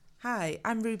Hi,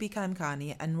 I'm Ruby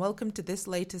Kamkani and welcome to this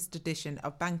latest edition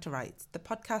of Bank to Rights, the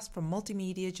podcast from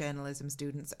multimedia journalism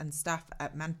students and staff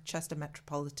at Manchester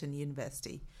Metropolitan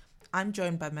University. I'm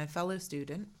joined by my fellow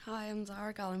student. Hi, I'm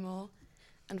Zara Gallimore,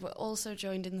 and we're also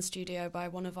joined in the studio by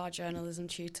one of our journalism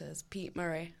tutors, Pete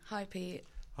Murray. Hi, Pete.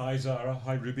 Hi, Zara.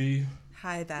 Hi, Ruby.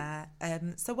 Hi there.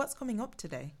 So what's coming up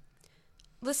today?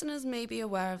 Listeners may be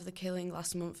aware of the killing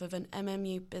last month of an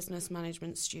MMU business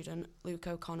management student, Luke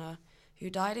O'Connor, who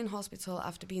died in hospital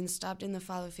after being stabbed in the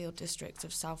Fallowfield district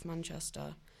of South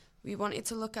Manchester. We wanted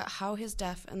to look at how his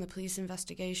death and the police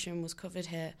investigation was covered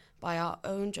here by our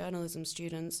own journalism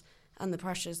students and the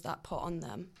pressures that put on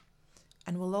them.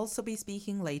 And we'll also be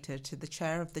speaking later to the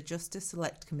chair of the Justice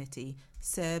Select Committee,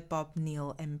 Sir Bob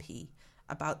Neill MP,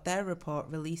 about their report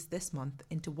released this month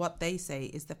into what they say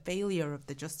is the failure of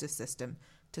the justice system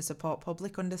to support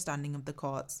public understanding of the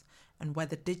courts and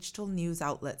whether digital news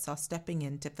outlets are stepping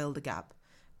in to fill the gap.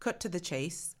 Cut to the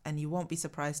chase, and you won't be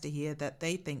surprised to hear that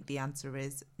they think the answer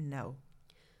is no.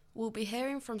 We'll be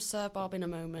hearing from Sir Bob in a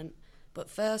moment, but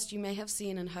first you may have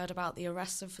seen and heard about the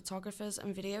arrests of photographers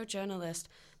and video journalists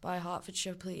by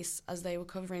Hertfordshire Police as they were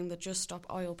covering the Just Stop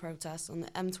Oil protests on the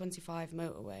M25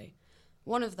 motorway.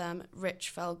 One of them,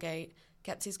 Rich Felgate,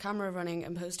 kept his camera running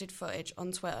and posted footage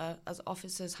on Twitter as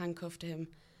officers handcuffed him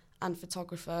and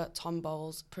photographer Tom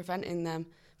Bowles, preventing them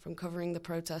from covering the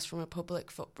protest from a public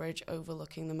footbridge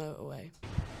overlooking the motorway.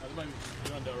 At the moment,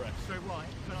 you're under arrest. So why?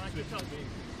 Can I just tell you?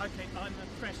 Okay, I'm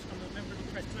a member of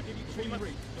the press. Can I give you can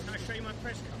I show you my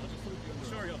press card?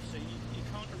 Sorry, officer, you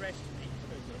can't arrest me.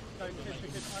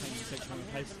 Because I'm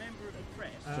here as a member of the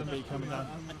press. Should be coming down.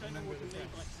 I don't know what you mean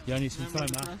by... Yeah, I need to confirm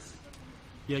that.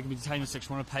 Yeah, you can be detained in section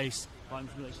 1 of PACE.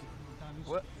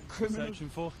 What? Criminal? Section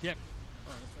 4, yep.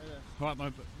 Alright,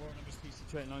 my warrant number is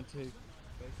PC2892.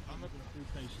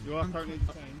 You are currently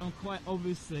detained. I'm quite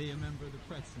obviously a member of the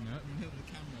press, you know, in the middle of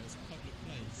the camera. It's a public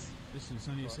place. Listen, it's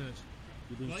only a search.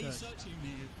 You're being Why are you searched. searching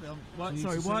me?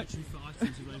 Sorry, why? For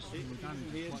items of racial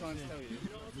damage. Here trying to tell you.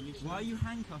 Why are you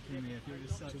handcuffing me if you're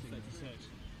just searching me?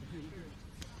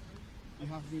 You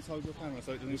have to hold your camera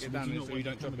so it doesn't get damaged, so you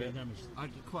don't drop it. I'd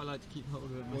quite like to keep hold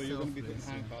of it myself. Well, you're going to be put in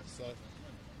handcuffs, so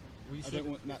I don't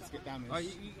want that to get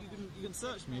damaged. You can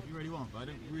search me if you really want, but I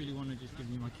don't really want to just give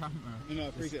you my camera. No, I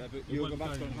appreciate that, but you're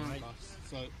about to go in handcuffs,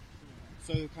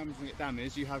 so the camera doesn't get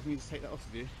damaged, you have me to take that off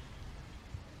of you.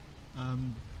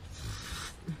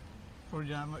 Probably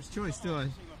don't have much choice, do I?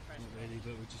 Not really,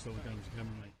 but we just don't want to damage the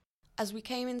camera, mate. As we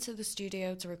came into the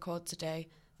studio to record today,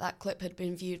 that clip had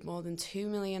been viewed more than 2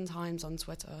 million times on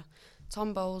Twitter.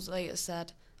 Tom Bowles later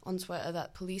said on Twitter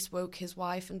that police woke his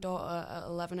wife and daughter at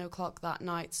 11 o'clock that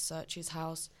night to search his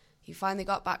house. He finally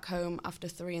got back home after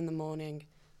 3 in the morning.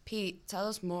 Pete, tell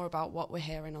us more about what we're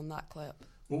hearing on that clip.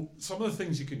 Well, some of the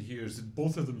things you can hear is that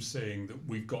both of them saying that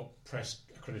we've got press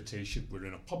accreditation, we're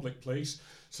in a public place.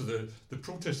 So the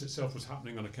protest itself was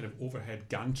happening on a kind of overhead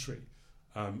gantry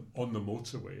on the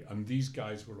motorway. And these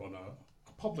guys were on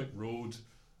a public road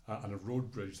and a road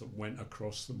bridge that went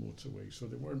across the motorway. So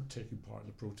they weren't taking part in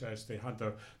the protest. They had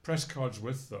their press cards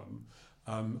with them.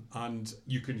 And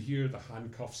you can hear the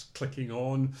handcuffs clicking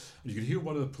on. And you can hear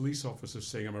one of the police officers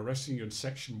saying, I'm arresting you in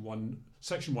section one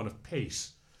of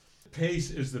PACE.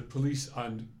 PACE is the Police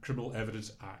and Criminal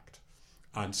Evidence Act.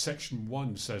 And section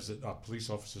 1 says that a police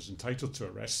officer is entitled to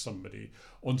arrest somebody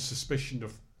on suspicion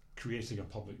of creating a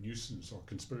public nuisance or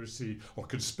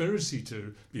conspiracy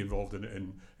to be involved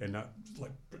in that,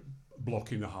 like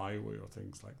blocking the highway or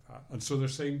things like that. And so they're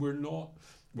saying we're not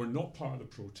part of the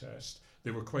protest.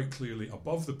 They were quite clearly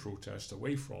above the protest,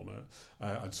 away from it,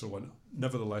 and so on.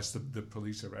 Nevertheless, the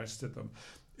police arrested them.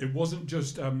 It wasn't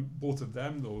just both of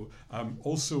them, though.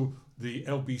 Also, the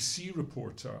LBC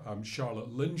reporter,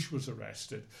 Charlotte Lynch, was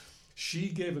arrested. She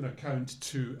gave an account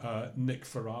to Nick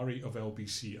Ferrari of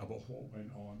LBC about what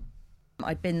went on.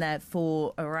 I'd been there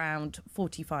for around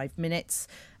 45 minutes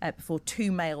before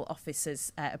 2 male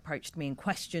officers approached me and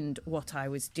questioned what I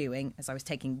was doing as I was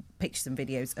taking pictures and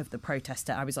videos of the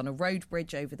protester. I was on a road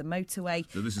bridge over the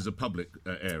motorway. So this is a public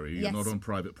area, you're not on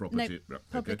private property? No,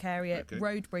 public area,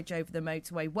 road bridge over the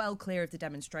motorway, well clear of the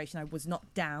demonstration. I was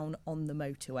not down on the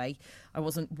motorway. I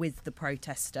wasn't with the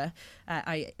protester.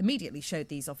 I immediately showed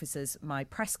these officers my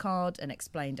press card and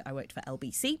explained I worked for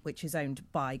LBC, which is owned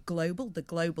by Global. The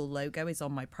Global logo is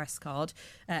on my press card,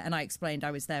 and I explained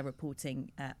I was there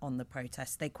reporting on the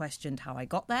protest. They questioned how I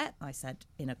got there. I said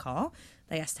in a car.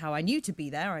 They asked how I knew to be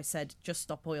there. I said Just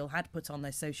Stop Oil had put on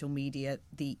their social media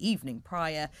the evening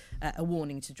prior a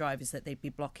warning to drivers that they'd be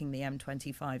blocking the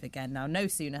M25 again. Now, no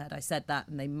sooner had I said that,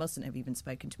 and they mustn't have even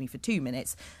spoken to me for 2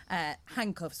 minutes,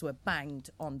 handcuffs were banged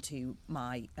onto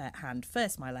my hand,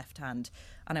 first my left hand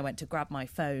and I went to grab my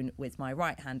phone with my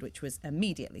right hand, which was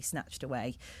immediately snatched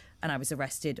away. And I was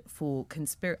arrested for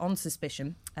on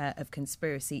suspicion of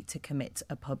conspiracy to commit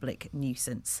a public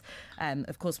nuisance.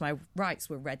 Of course, my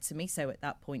rights were read to me, so at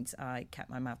that point I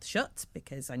kept my mouth shut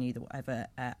because I knew that whatever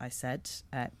I said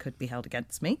could be held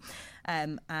against me.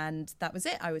 And that was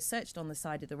it. I was searched on the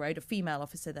side of the road. A female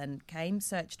officer then came,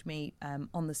 searched me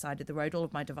on the side of the road. All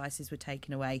of my devices were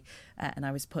taken away and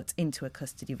I was put into a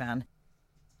custody van.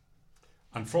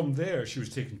 And from there, she was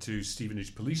taken to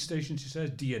Stevenage Police Station, she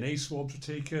says. DNA swabs were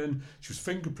taken. She was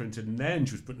fingerprinted, and then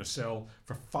she was put in a cell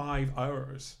for 5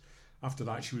 hours. After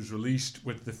that, she was released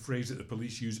with the phrase that the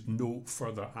police used, no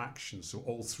further action. So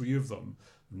all 3 of them,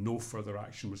 no further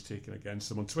action was taken against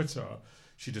them. On Twitter,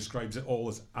 she describes it all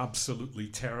as absolutely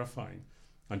terrifying.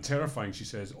 And terrifying, she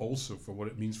says, also for what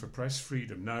it means for press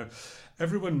freedom. Now,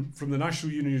 everyone from the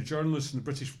National Union of Journalists and the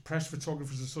British Press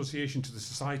Photographers Association to the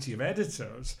Society of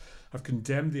Editors have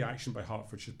condemned the action by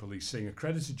Hertfordshire Police, saying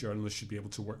accredited journalists should be able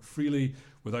to work freely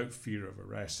without fear of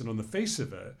arrest. And on the face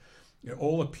of it, it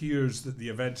all appears that the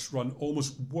events run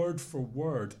almost word for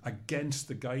word against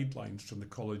the guidelines from the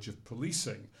College of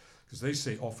Policing, because they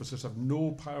say officers have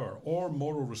no power or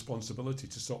moral responsibility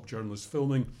to stop journalists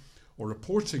filming or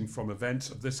reporting from events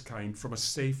of this kind from a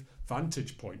safe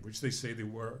vantage point, which they say they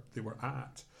were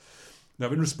at.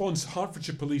 Now, in response,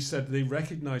 Hertfordshire Police said they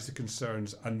recognised the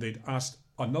concerns and they'd asked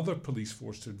another police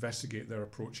force to investigate their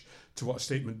approach to what a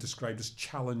statement described as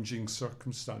challenging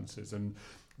circumstances. And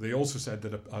they also said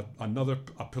that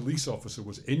a police officer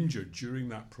was injured during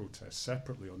that protest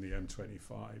separately on the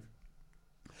M25.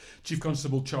 Chief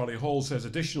Constable Charlie Hall says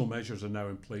additional measures are now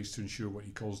in place to ensure what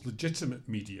he calls legitimate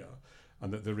media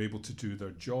and that they're able to do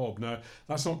their job. Now,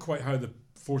 that's not quite how the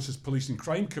Force's Police and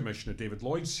Crime Commissioner, David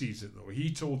Lloyd, sees it, though. He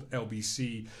told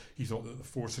LBC he thought that the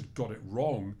force had got it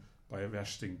wrong by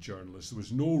arresting journalists. There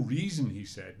was no reason, he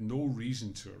said, no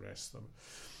reason to arrest them.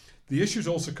 The issues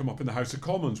also come up in the House of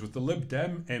Commons, with the Lib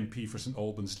Dem MP for St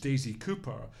Albans, Daisy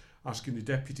Cooper, asking the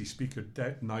Deputy Speaker,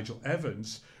 Nigel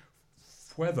Evans,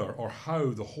 whether or how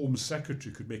the Home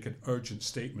Secretary could make an urgent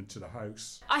statement to the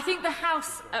House. I think the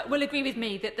House will agree with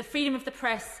me that the freedom of the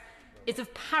press is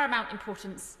of paramount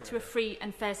importance to a free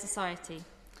and fair society.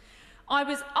 I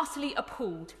was utterly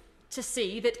appalled to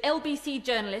see that LBC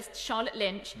journalist Charlotte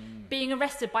Lynch being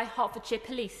arrested by Hertfordshire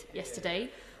Police yesterday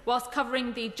whilst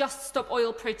covering the Just Stop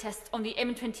Oil protests on the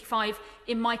M25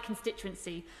 in my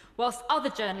constituency, whilst other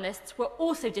journalists were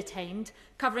also detained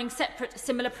covering separate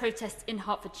similar protests in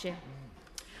Hertfordshire.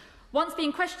 Whilst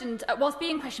being questioned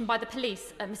by the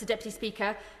police, Mr Deputy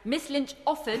Speaker, Miss Lynch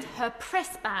offered her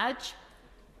press badge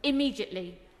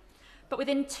immediately. But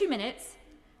within 2 minutes,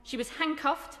 she was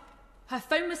handcuffed, her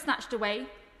phone was snatched away,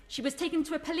 she was taken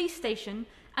to a police station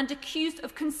and accused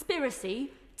of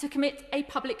conspiracy to commit a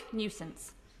public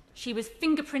nuisance. She was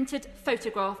fingerprinted,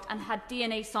 photographed and had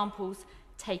DNA samples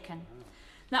taken.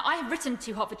 Now, I have written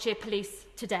to Hertfordshire Police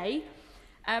today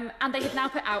and they have now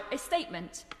put out a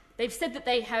statement. They've said that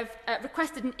they have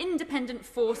requested an independent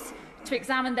force to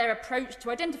examine their approach to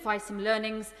identify some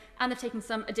learnings and they've taken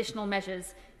some additional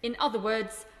measures. In other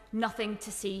words, nothing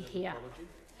to see here.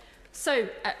 So,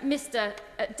 Mr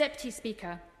Deputy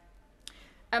Speaker,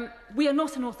 we are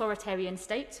not an authoritarian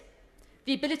state.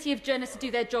 The ability of journalists to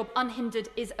do their job unhindered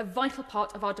is a vital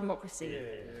part of our democracy.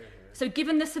 So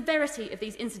given the severity of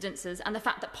these incidences and the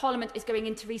fact that Parliament is going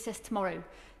into recess tomorrow,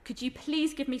 could you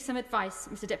please give me some advice,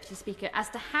 Mr Deputy Speaker, as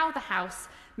to how the House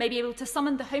may be able to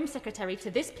summon the Home Secretary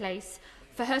to this place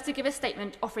for her to give a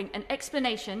statement offering an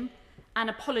explanation, an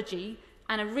apology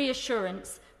and a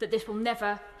reassurance that this will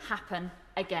never happen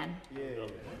again?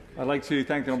 I'd like to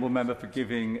thank the honourable member for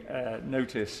giving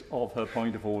notice of her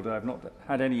point of order. I've not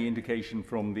had any indication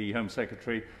from the Home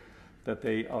Secretary that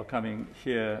they are coming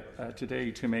here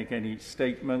today to make any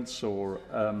statements or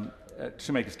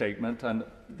to make a statement. And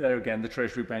there again, the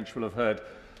Treasury bench will have heard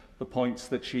the points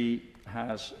that she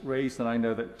has raised, and I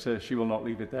know that she will not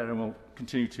leave it there and will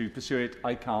continue to pursue it.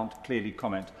 I can't clearly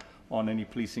comment on any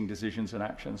policing decisions and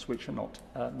actions which are not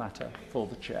matter for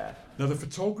the chair. Now, the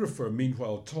photographer,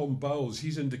 meanwhile, Tom Bowles,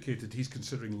 he's indicated he's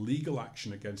considering legal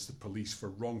action against the police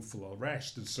for wrongful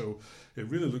arrest. And so it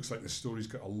really looks like the story's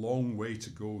got a long way to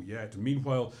go yet. And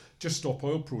meanwhile, Just Stop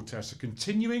Oil protests are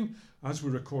continuing as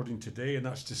we're recording today, and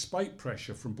that's despite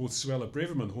pressure from both Suella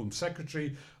Braverman, Home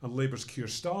Secretary, and Labour's Keir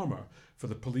Starmer for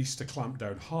the police to clamp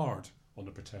down hard on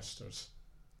the protesters.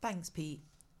 Thanks, Pete.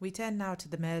 We turn now to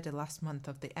the murder last month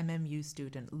of the MMU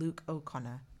student Luke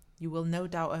O'Connor. You will no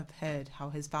doubt have heard how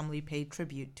his family paid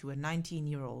tribute to a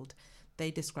 19-year-old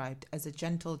they described as a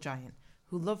gentle giant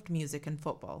who loved music and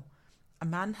football. A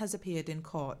man has appeared in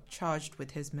court charged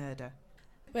with his murder.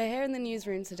 We're here in the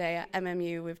newsroom today at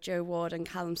MMU with Joe Ward and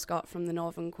Callum Scott from the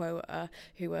Northern Quota,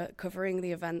 who are covering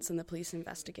the events and the police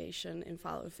investigation in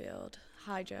Fallowfield.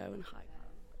 Hi, Joe, and hi,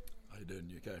 Callum. How you doing?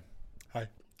 You okay? Hi.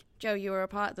 Joe, you were a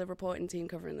part of the reporting team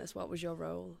covering this. What was your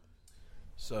role?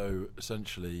 So,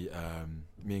 essentially,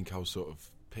 me and Cal sort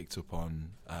of picked up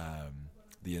on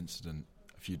the incident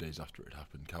a few days after it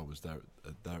happened. Cal was there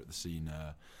at the scene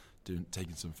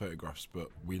taking some photographs, but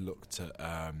we looked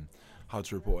at how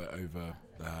to report it over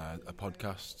a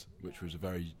podcast, which was a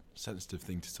very sensitive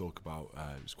thing to talk about.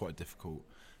 It was quite difficult,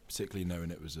 particularly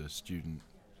knowing it was a student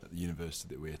at the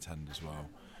university that we attend as well.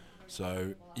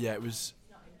 So yeah, it was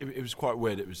quite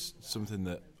weird. It was something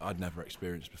that I'd never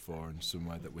experienced before, and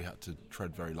somewhere that we had to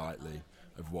tread very lightly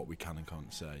of what we can and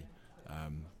can't say.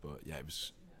 But yeah, it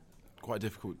was quite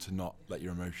difficult to not let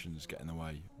your emotions get in the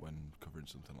way when covering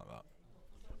something like that.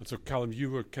 And so, Callum,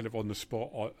 you were kind of on the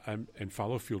spot in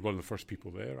Fallowfield, one of the first people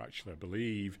there, actually, I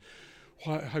believe.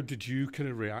 How did you kind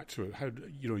of react to it? How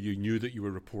you knew that you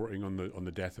were reporting on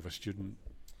the death of a student?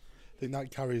 I think that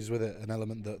carries with it an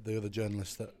element that the other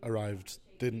journalists that arrived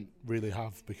didn't really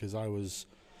have, because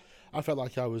I felt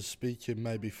like I was speaking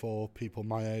maybe for people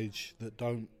my age that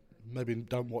don't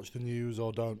watch the news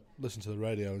or don't listen to the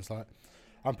radio. It's like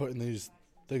I'm putting these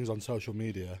things on social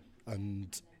media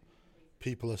and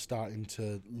people are starting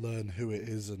to learn who it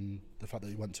is and the fact that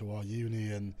he went to our uni,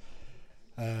 and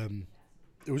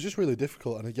it was just really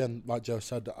difficult. And again, like Joe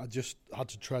said, I just had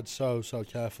to tread so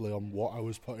carefully on what I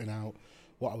was putting out,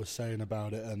 what I was saying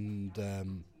about it,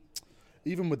 and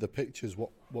even with the pictures,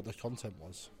 what the content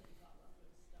was.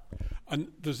 And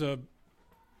there's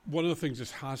one of the things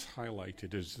this has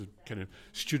highlighted is the kind of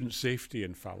student safety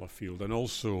in Fallowfield, and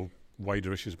also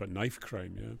wider issues about knife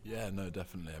crime. Yeah, no,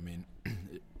 definitely. I mean,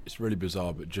 it's really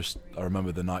bizarre, but I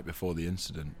remember the night before the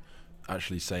incident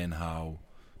actually saying how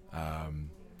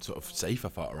sort of safe I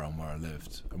felt around where I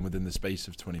lived, and within the space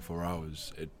of 24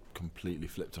 hours it completely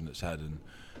flipped on its head. And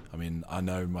I mean, I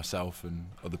know myself and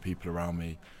other people around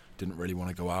me didn't really want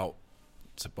to go out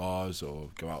to bars or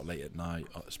go out late at night,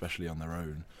 especially on their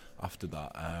own after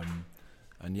that,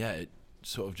 and yeah, it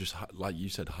sort of just, like you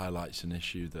said, highlights an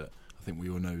issue that I think we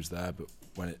all know is there, but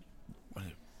when it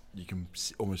you can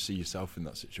almost see yourself in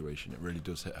that situation, it really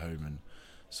does hit home and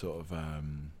sort of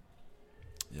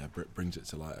brings it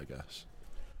to light, I guess.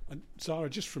 And Zara,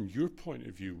 just from your point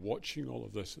of view, watching all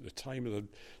of this at the time,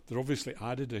 there are obviously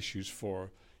added issues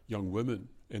for young women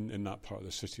in that part of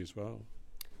the city as well.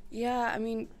 Yeah, I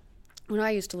mean, when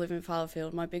I used to live in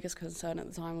Fallowfield, my biggest concern at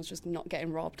the time was just not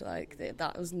getting robbed. Like,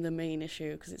 that was the main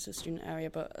issue, because it's a student area.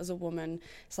 But as a woman,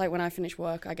 it's like when I finish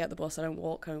work, I get the bus, I don't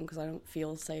walk home because I don't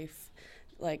feel safe.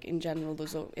 Like, in general,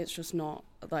 it's just not,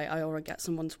 like, I already get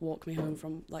someone to walk me home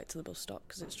from, like, to the bus stop,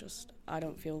 because it's just, I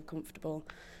don't feel comfortable.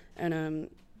 And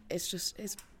it's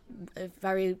a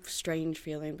very strange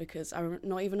feeling, because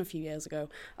not even a few years ago,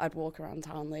 I'd walk around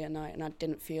town late at night and I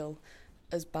didn't feel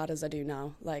as bad as I do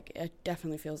now. Like, it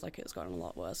definitely feels like it's gotten a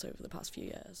lot worse over the past few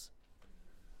years.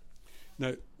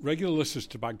 Now, regular listeners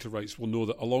to Bag to Rights will know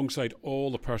that alongside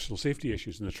all the personal safety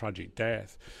issues and the tragic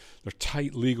death, there are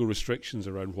tight legal restrictions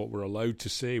around what we're allowed to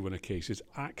say when a case is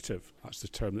active. That's the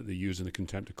term that they use in the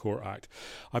Contempt of Court Act.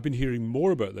 I've been hearing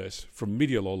more about this from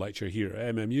media law lecturer here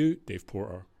at MMU, Dave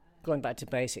Porter. Going back to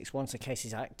basics, once a case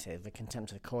is active, the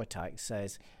Contempt of the Court Act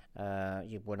says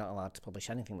we're not allowed to publish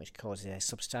anything which causes a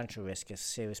substantial risk of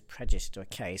serious prejudice to a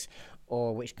case,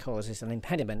 or which causes an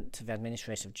impediment to the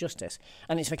administration of justice.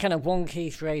 And it's the kind of one key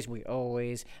phrase we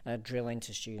always drill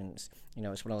into students. You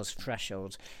know, it's one of those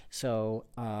thresholds. So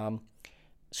as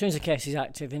soon as a case is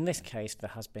active, in this case there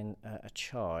has been a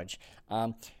charge.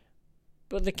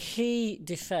 But the key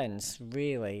defence,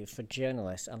 really, for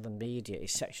journalists and the media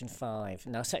is Section 5.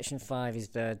 Now, Section 5 is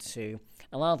there to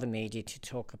allow the media to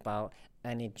talk about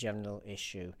any general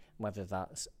issue, whether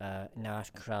that's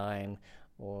knife crime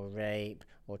or rape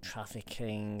or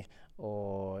trafficking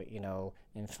or,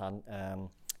 infant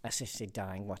assisted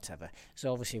dying, whatever.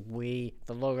 So obviously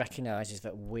the law recognises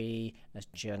that we as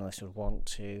journalists would want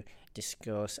to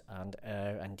discuss and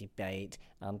air and debate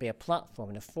and be a platform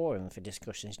and a forum for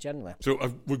discussions generally.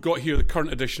 So we've got here the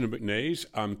current edition of McNays,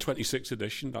 26th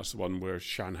edition. That's the one where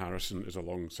Shan Harrison is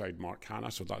alongside Mark Hanna,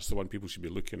 so that's the one people should be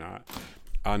looking at.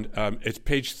 And it's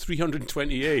page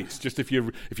 328. Just if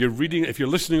you're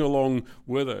listening along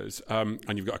with us, and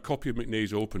you've got a copy of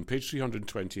McNays open, page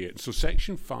 328. So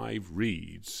Section 5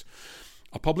 reads: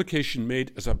 a publication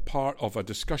made as a part of a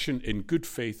discussion in good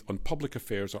faith on public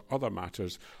affairs or other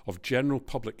matters of general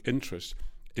public interest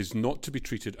is not to be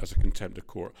treated as a contempt of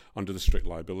court under the strict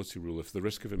liability rule if the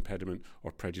risk of impediment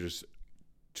or prejudice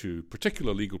to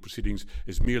particular legal proceedings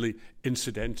is merely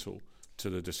incidental to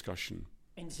the discussion.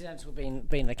 Incidental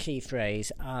being the key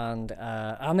phrase, and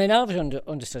I mean, I've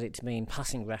understood it to mean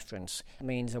passing reference. It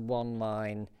means a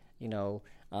one-line,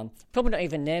 probably not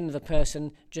even name of the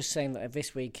person, just saying that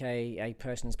this week a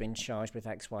person's been charged with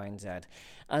X, Y, and Z.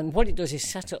 And what it does is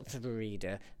set up for the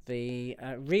reader the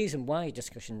reason why you're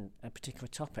discussing a particular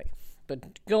topic.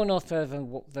 But go no further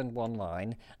than one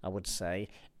line, I would say.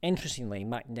 Interestingly,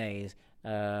 McNay's,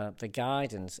 the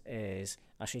guidance is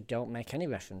actually don't make any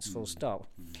reference, full stop.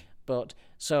 But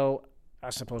so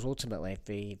I suppose ultimately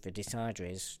the decider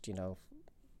is,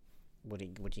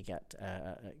 would you get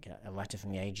a letter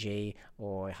from the AG,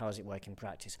 or how does it work in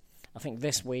practice? I think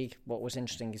this week what was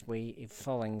interesting is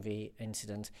following the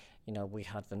incident, we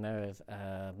had the Mayor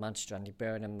of Manchester, Andy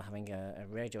Burnham, having a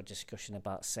radio discussion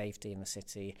about safety in the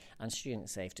city and student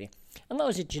safety. And that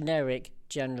was a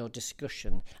general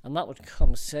discussion, and that would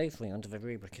come safely under the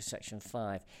rubric of Section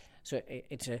 5. So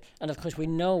and of course we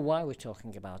know why we're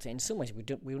talking about it. In some ways we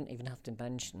wouldn't even have to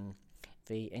mention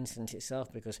the incident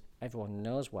itself, because everyone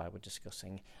knows why we're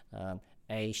discussing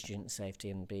A, student safety,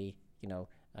 and B,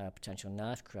 potential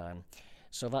knife crime.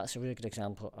 So that's a really good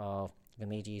example of the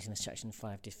media using the Section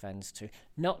 5 defence to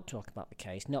not talk about the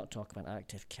case, not talk about an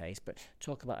active case, but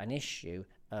talk about an issue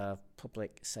of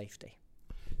public safety.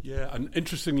 Yeah, and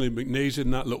interestingly, McNay's in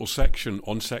that little section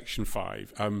on Section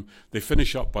 5, they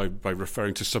finish up by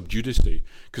referring to sub judice,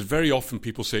 because very often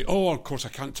people say, oh, of course I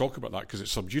can't talk about that because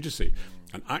it's sub judice.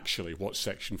 And actually what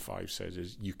Section 5 says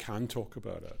is you can talk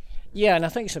about it. Yeah, and I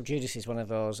think sub judice is one of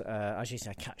those, as you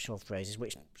say, catch-all phrases,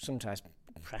 which sometimes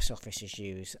press officers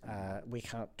use. We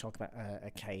can't talk about a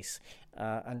case.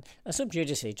 And sub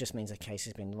judice just means a case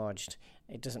has been lodged.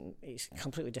 It's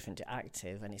completely different to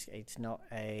active, and it's not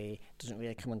doesn't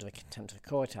really come under the Contempt of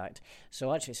Court Act.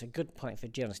 So actually it's a good point for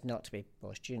journalists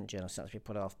or student journalists not to be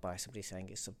put off by somebody saying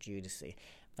it's sub judice.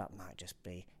 That might just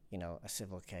be, a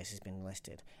civil case has been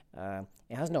listed.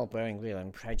 It has no bearing really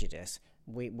on prejudice.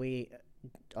 We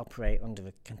operate under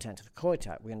the Contempt of the Court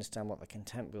Act. We understand what the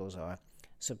contempt rules are.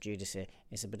 Sub judice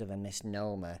is a bit of a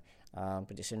misnomer,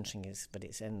 but it's interesting that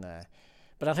it's in there.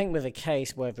 But I think with a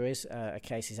case where there is a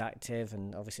case is active,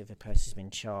 and obviously if the person has been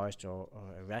charged or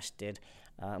arrested,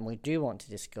 and we do want to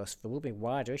discuss, there will be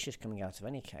wider issues coming out of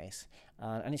any case.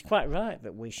 And it's quite right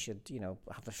that we should,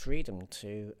 have the freedom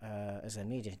to, as a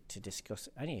media, to discuss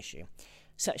any issue.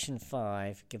 Section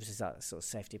 5 gives us that sort of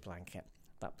safety blanket,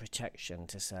 that protection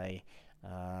to say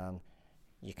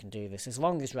you can do this as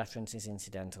long as reference is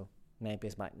incidental. Maybe,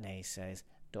 as McNay says,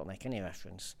 don't make any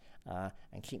reference,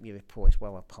 and keep your reports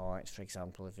well apart, for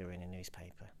example, if you're in a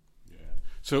newspaper. Yeah.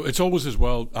 So it's always as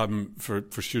well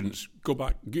for students, go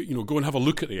back, go and have a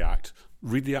look at the Act,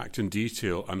 read the Act in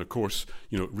detail, and of course,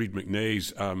 read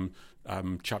McNay's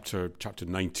chapter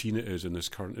 19 it is in this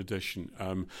current edition,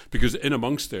 because in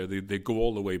amongst there, they go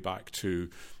all the way back to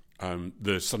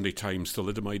the Sunday Times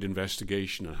thalidomide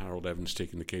investigation and Harold Evans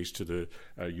taking the case to the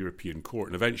European Court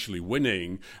and eventually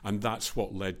winning, and that's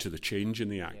what led to the change in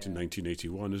the Act in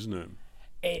 1981, isn't it?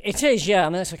 It is, yeah. I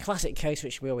mean, it's a classic case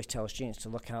which we always tell students to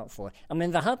look out for. I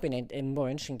mean, there have been in more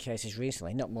interesting cases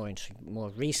recently, not more interesting, more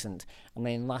recent. I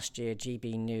mean, last year,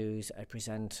 GB News, a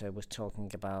presenter, was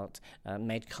talking about,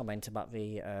 made comment about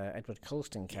the Edward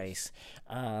Colston case,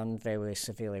 and they were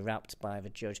severely rapped by the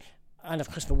judge. And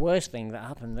of course, the worst thing that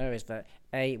happened there is that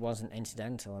A, it wasn't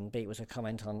incidental, and B, it was a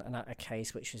comment on a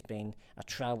case which has been a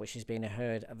trial which has been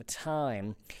heard at the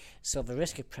time. So the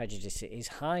risk of prejudice is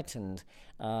heightened.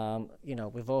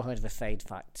 We've all heard of the fade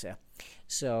factor.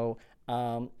 So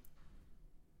that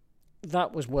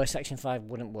was where Section 5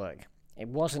 wouldn't work. It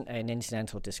wasn't an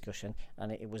incidental discussion,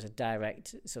 and it was a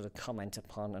direct sort of comment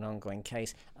upon an ongoing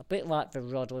case, a bit like the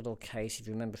Rod Liddle case, if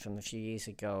you remember from a few years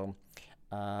ago.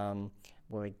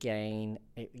 Where again,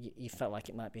 you felt like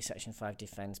it might be a Section 5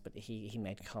 defence, but he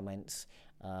made comments.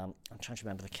 I'm trying to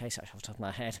remember the case actually off the top of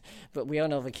my head, but we all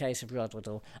know the case of Rod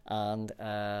Liddle, and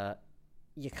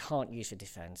you can't use the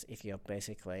defence if you're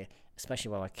basically,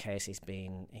 especially while a case is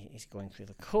going through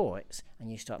the courts, and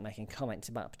you start making comments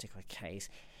about a particular case,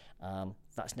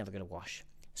 that's never going to wash.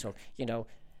 So,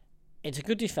 it's a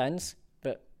good defence,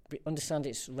 but understand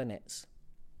its limits.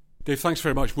 Dave, thanks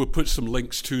very much. We'll put some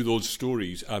links to those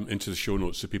stories into the show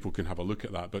notes so people can have a look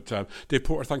at that. But Dave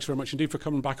Porter, thanks very much indeed for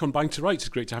coming back on Bang to Rights. It's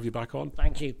great to have you back on.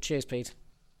 Thank you. Cheers, Pete.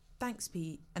 Thanks,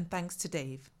 Pete, and thanks to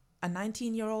Dave. A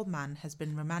 19-year-old man has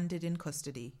been remanded in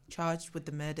custody, charged with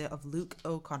the murder of Luke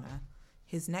O'Connor.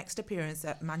 His next appearance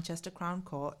at Manchester Crown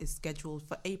Court is scheduled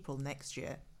for April next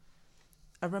year.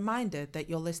 A reminder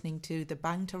that you're listening to the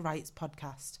Bang to Rights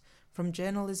podcast from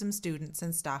journalism students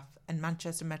and staff at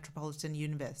Manchester Metropolitan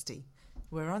University.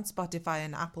 We're on Spotify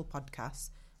and Apple Podcasts,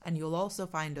 and you'll also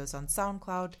find us on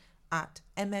SoundCloud at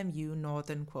MMU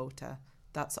Northern Quota.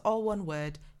 That's all one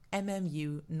word,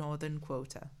 MMU Northern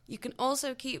Quota. You can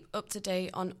also keep up to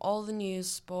date on all the news,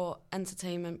 sport,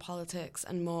 entertainment, politics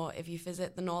and more if you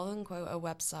visit the Northern Quota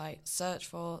website. Search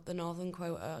for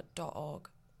thenorthernquota.org.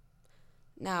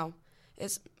 Now,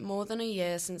 it's more than a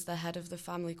year since the head of the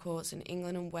family courts in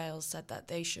England and Wales said that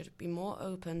they should be more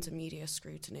open to media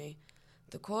scrutiny.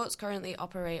 The courts currently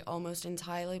operate almost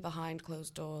entirely behind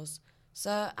closed doors.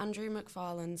 Sir Andrew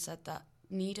McFarlane said that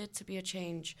needed to be a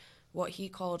change, what he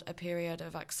called a period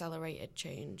of accelerated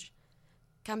change.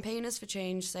 Campaigners for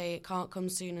change say it can't come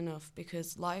soon enough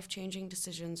because life-changing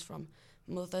decisions from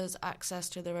mothers' access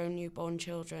to their own newborn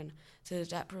children to the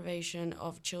deprivation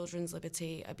of children's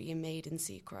liberty are being made in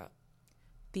secret.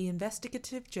 The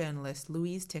investigative journalist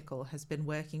Louise Tickle has been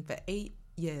working for 8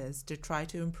 years to try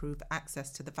to improve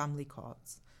access to the family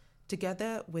courts.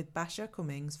 Together with Basha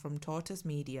Cummings from Tortoise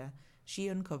Media, she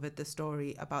uncovered the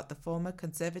story about the former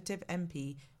Conservative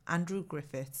MP Andrew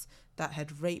Griffiths that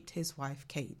had raped his wife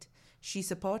Kate. She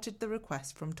supported the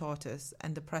request from Tortoise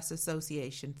and the Press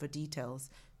Association for details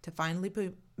to finally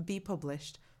be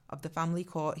published of the family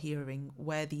court hearing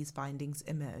where these findings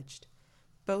emerged.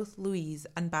 Both Louise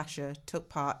and Basha took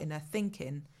part in a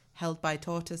think-in held by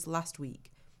Tortoise last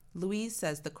week. Louise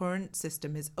says the current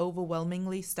system is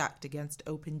overwhelmingly stacked against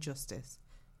open justice,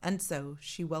 and so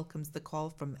she welcomes the call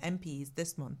from MPs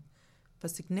this month for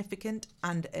significant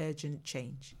and urgent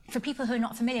change. For people who are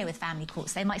not familiar with family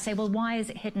courts, they might say, well, why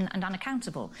is it hidden and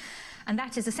unaccountable? And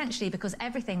that is essentially because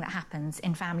everything that happens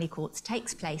in family courts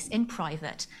takes place in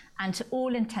private, and to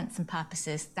all intents and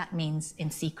purposes, that means in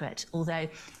secret, although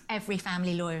every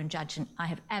family lawyer and judge I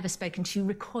have ever spoken to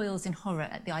recoils in horror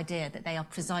at the idea that they are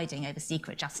presiding over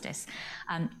secret justice.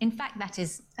 In fact, that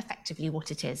is effectively what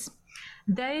it is.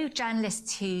 Though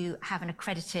journalists who have an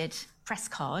accredited press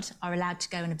card are allowed to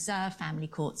go and observe family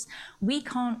courts, we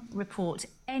can't report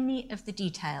any of the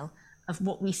detail of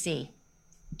what we see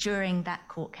during that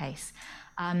court case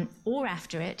or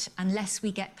after it unless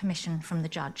we get permission from the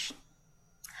judge.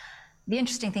 The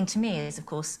interesting thing to me is, of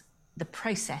course, the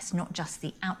process, not just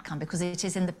the outcome, because it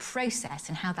is in the process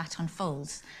and how that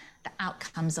unfolds that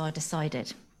outcomes are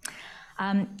decided.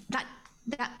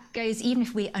 That goes, even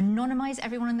if we anonymise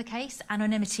everyone in the case,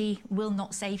 anonymity will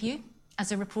not save you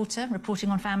as a reporter reporting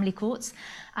on family courts.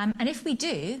 And if we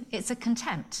do, it's a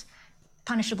contempt,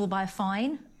 punishable by a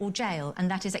fine or jail. And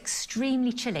that is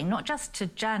extremely chilling, not just to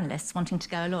journalists wanting to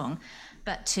go along,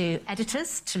 but to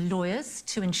editors, to lawyers,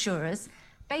 to insurers.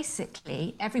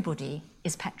 Basically, everybody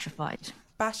is petrified.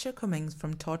 Basha Cummings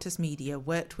from Tortoise Media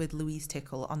worked with Louise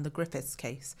Tickle on the Griffiths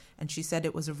case, and she said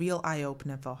it was a real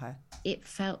eye-opener for her. It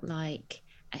felt like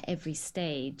at every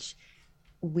stage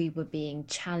we were being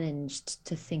challenged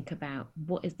to think about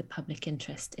what is the public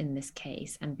interest in this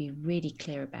case and be really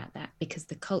clear about that, because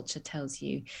the culture tells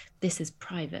you this is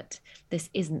private.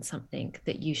 This isn't something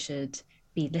that you should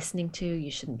be listening to. You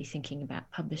shouldn't be thinking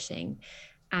about publishing.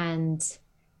 And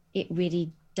it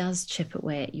really does chip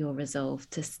away at your resolve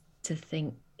to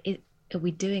think, are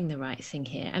we doing the right thing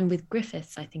here? And with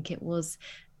Griffiths, I think it was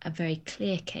a very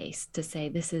clear case to say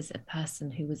this is a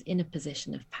person who was in a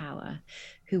position of power,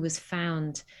 who was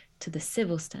found to the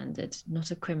civil standard, not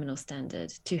a criminal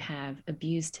standard, to have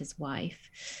abused his wife.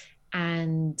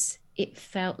 And it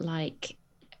felt like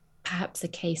perhaps a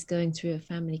case going through a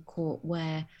family court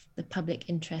where the public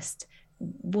interest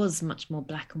was much more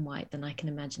black and white than I can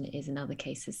imagine it is in other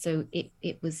cases. So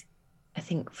it was, I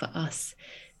think, for us,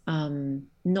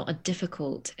 not a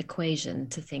difficult equation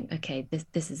to think, okay,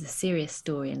 this is a serious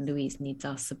story and Louise needs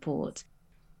our support.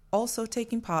 Also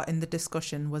taking part in the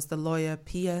discussion was the lawyer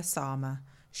Pia Sama.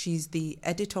 She's the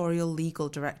editorial legal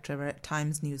director at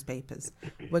Times Newspapers.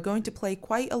 We're going to play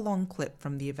quite a long clip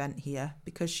from the event here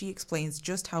because she explains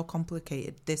just how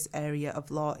complicated this area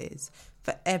of law is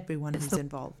for everyone who's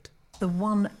involved. The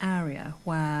one area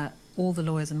where all the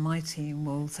lawyers in my team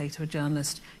will say to a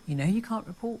journalist, you can't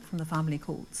report from the family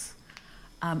courts.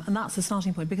 And that's the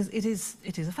starting point, because it is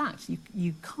a fact.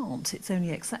 You can't. It's only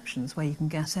exceptions where you can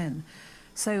get in.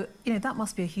 So, that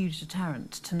must be a huge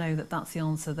deterrent to know that that's the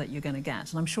answer that you're going to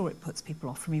get. And I'm sure it puts people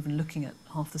off from even looking at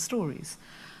half the stories.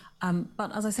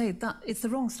 But as I say, it's the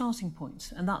wrong starting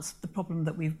point. And that's the problem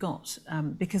that we've got,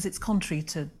 because it's contrary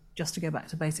to, just to go back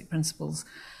to basic principles,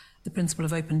 the principle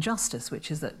of open justice,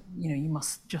 which is that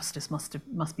justice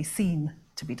must be seen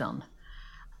to be done,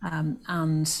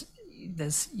 and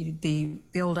there's the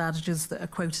old adages that are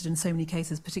quoted in so many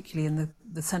cases, particularly in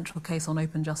the central case on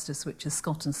open justice, which is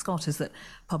Scott and Scott, is that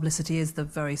publicity is the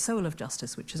very soul of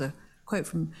justice, which is a quote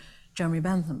from Jeremy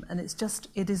Bentham. And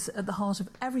it is at the heart of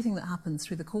everything that happens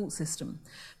through the court system.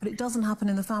 But it doesn't happen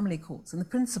in the family courts. And the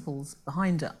principles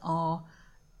behind it are,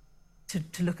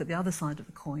 to look at the other side of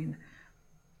the coin,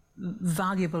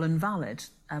 valuable and valid.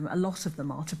 A lot of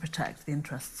them are to protect the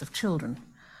interests of children.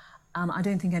 And I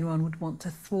don't think anyone would want to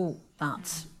thwart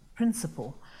that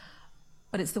principle.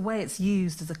 But it's the way it's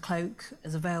used as a cloak,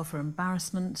 as a veil for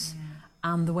embarrassment,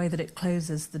 and the way that it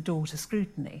closes the door to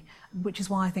scrutiny, which is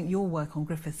why I think your work on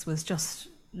Griffiths was just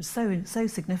so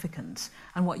significant.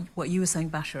 And what you were saying,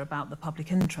 Basha, about the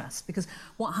public interest, because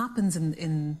what happens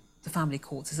in the family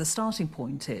courts is a starting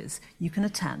point is you can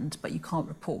attend, but you can't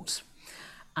report.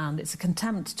 And it's a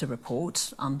contempt to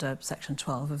report under Section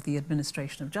 12 of the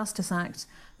Administration of Justice Act.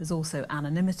 There's also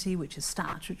anonymity, which is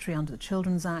statutory under the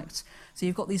Children's Act. So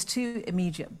you've got these two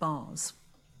immediate bars.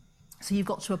 So you've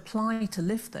got to apply to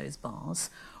lift those bars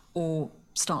or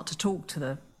start to talk to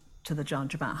the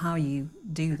judge about how you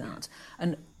do that.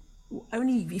 And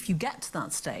only if you get to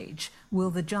that stage will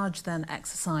the judge then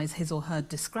exercise his or her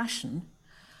discretion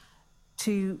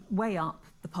to weigh up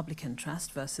the public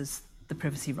interest versus the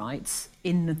privacy rights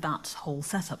in that whole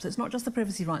setup. So it's not just the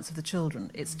privacy rights of the children,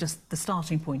 it's just the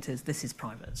starting point is this is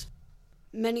private.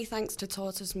 Many thanks to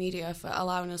Tortoise Media for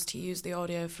allowing us to use the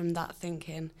audio from That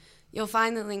Thinking. You'll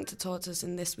find the link to Tortoise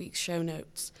in this week's show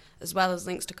notes, as well as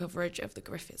links to coverage of the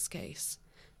Griffiths case.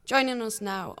 Joining us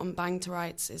now on Bang to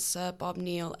Rights is Sir Bob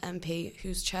Neill MP,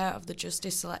 who's chair of the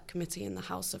Justice Select Committee in the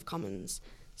House of Commons.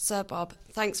 Sir Bob,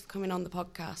 thanks for coming on the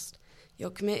podcast. Your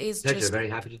committee's very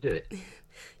happy to do it.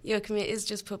 Your committee's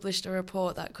just published a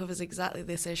report that covers exactly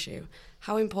this issue.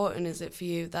 How important is it for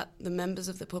you that the members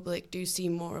of the public do see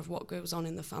more of what goes on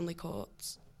in the family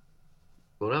courts?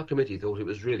 Well, our committee thought it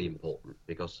was really important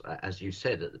because, as you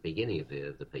said at the beginning of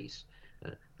the piece,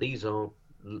 these are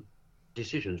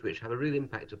decisions which have a real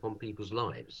impact upon people's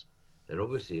lives. They're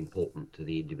obviously important to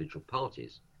the individual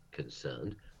parties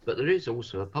concerned, but there is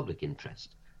also a public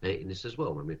interest in this as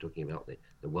well when we're talking about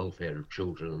the welfare of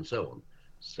children and so on.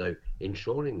 So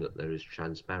ensuring that there is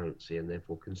transparency and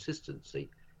therefore consistency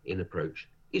in approach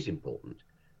is important.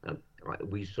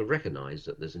 We sort of recognise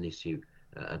that there's an issue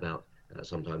about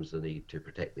sometimes the need to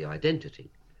protect the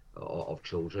identity of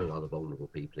children and other vulnerable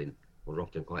people in what are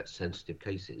often quite sensitive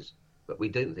cases, but we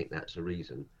don't think that's a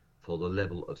reason for the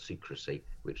level of secrecy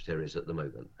which there is at the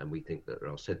moment, and we think that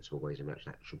there are sensible ways in which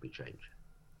that should be changed.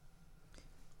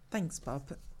 Thanks,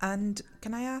 Bob. And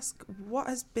can I ask, what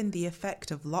has been the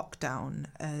effect of lockdown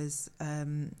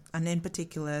and in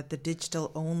particular the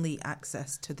digital-only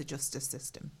access to the justice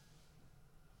system?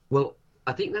 Well,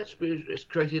 I think it's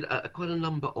created quite a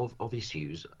number of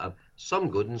issues, some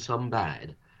good and some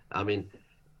bad. I mean,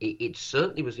 it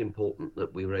certainly was important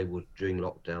that we were able, during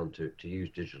lockdown, to use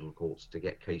digital courts to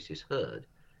get cases heard.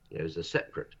 There's a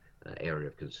separate area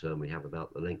of concern we have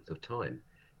about the length of time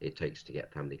it takes to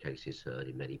get family cases heard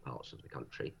in many parts of the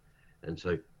country. And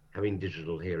so having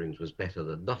digital hearings was better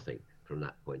than nothing from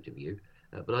that point of view.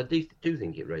 But I do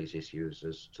think it raised issues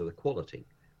as to the quality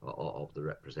of the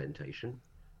representation.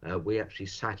 We actually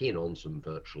sat in on some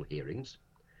virtual hearings,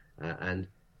 and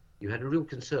you had a real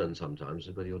concern sometimes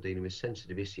whether you're dealing with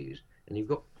sensitive issues, and you've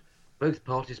got both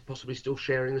parties possibly still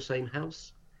sharing the same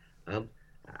house.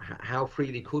 How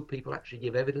freely could people actually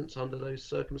give evidence under those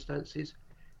circumstances?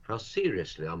 How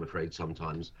seriously, I'm afraid,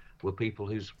 sometimes were people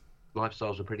whose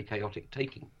lifestyles were pretty chaotic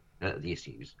taking the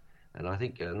issues? And I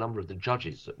think a number of the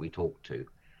judges that we talked to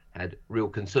had real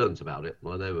concerns about it.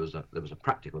 Well, there was a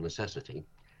practical necessity.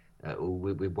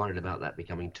 We're worried about that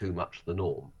becoming too much the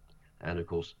norm. And of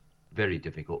course, very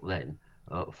difficult then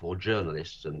for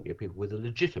journalists and people with a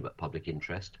legitimate public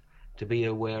interest to be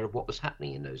aware of what was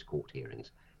happening in those court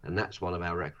hearings. And that's one of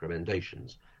our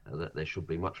recommendations, that there should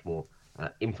be much more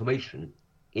information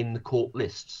in the court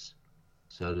lists.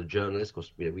 So the journalists, of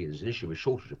course, there's an issue with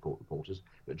shortage of court reporters,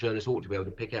 but journalists ought to be able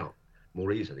to pick out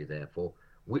more easily, therefore,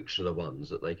 which are the ones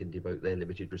that they can devote their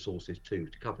limited resources to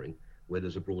covering, where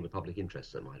there's a broader public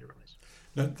interest that might arise.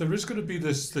 Now, there is going to be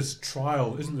this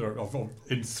trial, isn't there,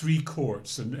 in 3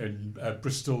 courts in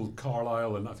Bristol,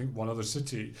 Carlisle, and I think one other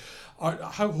city.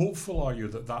 How hopeful are you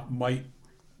that might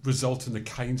result in the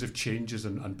kinds of changes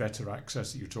and better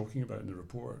access that you're talking about in the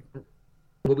report?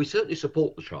 Well, we certainly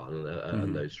support the trial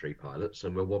and those 3 pilots,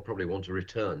 and we'll probably want to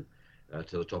return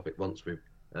to the topic once we've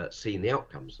seen the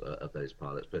outcomes of those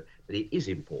pilots. But it is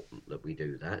important that we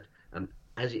do that.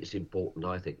 As it's important,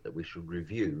 I think, that we should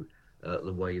review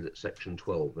the way that Section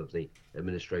 12 of the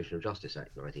Administration of Justice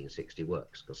Act 1960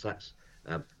 works, because that's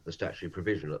the statutory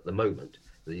provision at the moment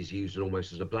that is used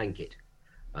almost as a blanket,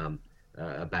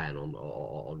 a ban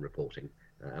on reporting.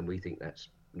 And we think that's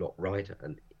not right.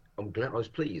 And I'm glad, I was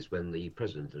pleased when the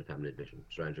president of the Family Division,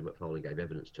 Sir Andrew McFarlane, gave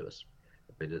evidence to us.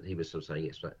 But he was sort of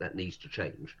saying that needs to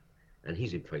change, and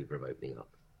he's in favour of opening up.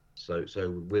 So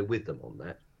we're with them on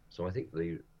that. So I think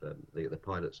the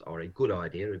pilots are a good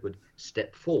idea, a good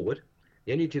step forward.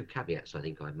 The only two caveats I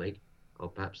think I'd make are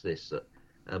perhaps this,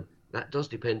 that does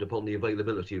depend upon the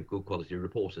availability of good quality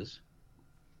reporters.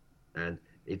 And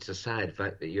it's a sad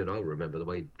fact that you and I will remember the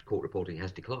way court reporting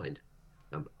has declined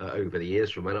over the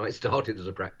years from when I started as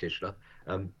a practitioner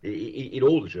in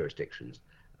all the jurisdictions.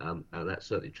 And that's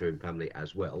certainly true in family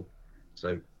as well.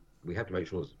 So we have to make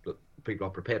sure that people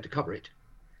are prepared to cover it,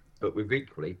 but we've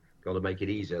equally got to make it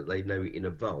easier. They know in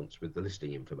advance with the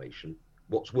listing information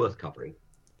what's worth covering,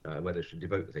 whether they should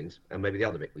devote things. And maybe the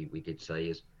other bit we did say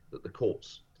is that the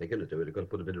courts, if they're going to do it, have got to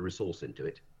put a bit of resource into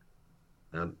it.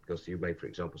 Because you may, for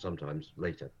example, sometimes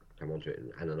later come onto it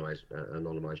and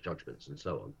anonymise judgments and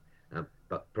so on.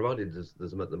 But provided there's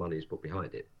the money is put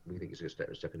behind it, we think it's a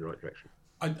step in the right direction.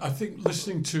 I think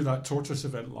listening to that Tortoise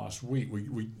event last week,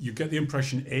 you get the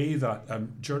impression, A,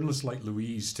 that journalists like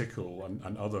Louise Tickle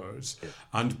and others,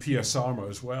 and P.S. Armour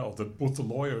as well, that both the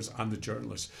lawyers and the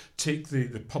journalists take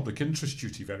the public interest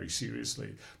duty very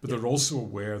seriously, but they're also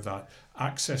aware that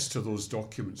access to those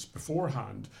documents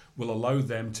beforehand will allow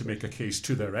them to make a case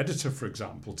to their editor, for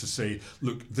example, to say,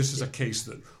 look, this is a case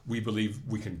that we believe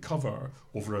we can cover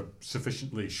over a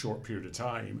sufficiently short period of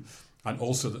time, and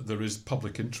also that there is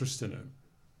public interest in it.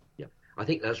 Yeah, I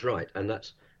think that's right, and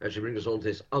that's actually brings us on to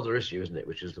this other issue, isn't it,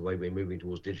 which is the way we're moving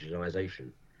towards digitalisation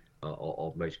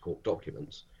of most court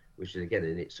documents, which again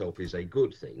in itself is a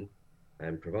good thing,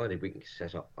 and provided we can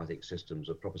set up, I think,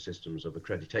 proper systems of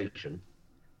accreditation,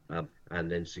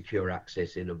 and then secure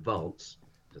access in advance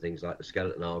to things like the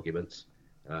skeleton arguments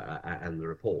and the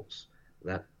reports,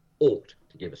 that ought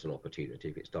to give us an opportunity,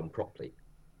 if it's done properly,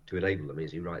 to enable them,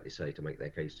 as you rightly say, to make their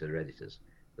case to their editors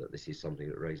that this is something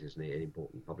that raises an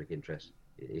important public interest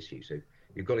issue. So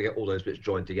you've got to get all those bits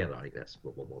joined together. I think that's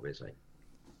what we're saying.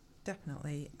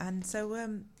 Definitely. And so,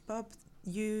 Bob,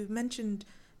 you mentioned,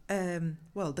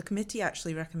 the committee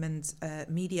actually recommends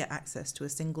media access to a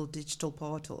single digital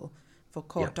portal for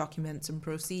court documents and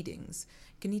proceedings.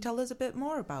 Can you tell us a bit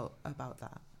more about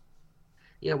that?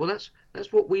 Yeah, well,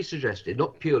 that's what we suggested,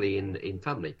 not purely in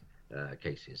family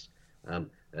cases.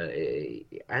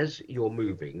 As you're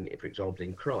moving, for example,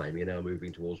 in crime, you're now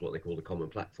moving towards what they call the common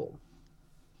platform,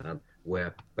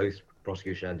 where both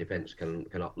prosecution and defence can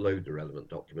upload the relevant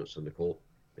documents to the court.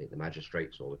 The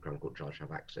magistrates or the Crown Court judge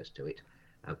have access to it.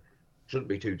 Shouldn't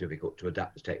be too difficult to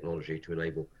adapt the technology to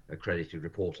enable accredited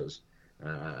reporters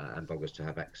and bloggers to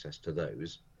have access to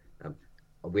those.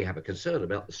 We have a concern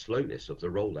about the slowness of the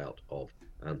rollout of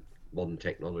modern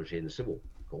technology in the civil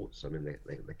courts. I mean,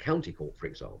 the county court, for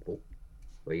example,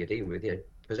 where you're dealing with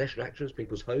possession actions,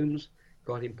 people's homes,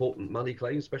 quite important money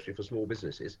claims, especially for small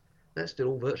businesses. That's still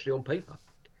all virtually on paper.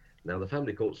 Now, the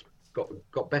family court's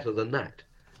got better than that,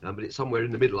 but it's somewhere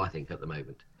in the middle, I think, at the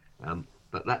moment.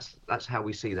 But that's how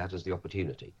we see that as the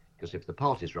opportunity, because if the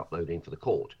parties are uploading for the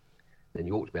court, then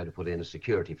you ought to be able to put in a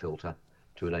security filter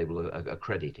to enable a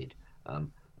accredited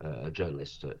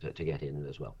journalist to get in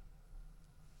as well.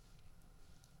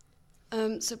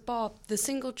 So, Bob, the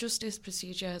single justice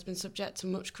procedure has been subject to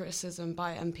much criticism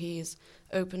by MPs,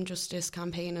 open justice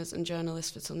campaigners and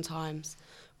journalists for some time.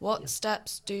 What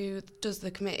steps does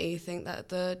the committee think that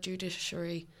the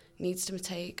judiciary needs to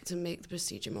take to make the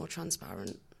procedure more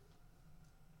transparent?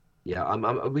 Yeah,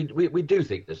 we do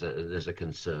think there's a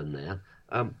concern there.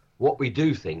 What we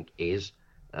do think is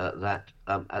that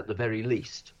at the very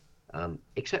least,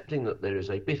 accepting that there is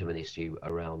a bit of an issue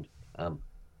around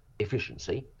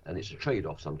efficiency, and it's a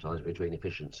trade-off sometimes between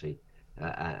efficiency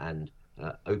and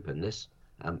openness.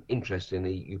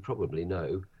 Interestingly, you probably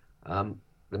know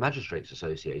the Magistrates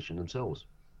Association themselves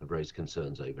have raised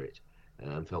concerns over it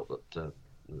and felt that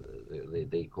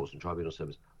the Courts and Tribunal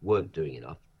Service weren't doing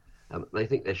enough. They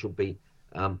think there should be,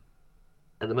 at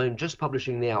the moment, just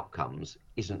publishing the outcomes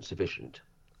isn't sufficient.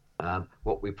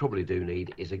 What we probably do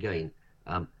need is, again,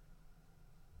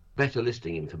 better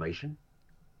listing information.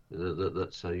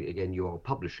 So again, you are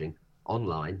publishing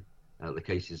online the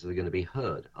cases that are going to be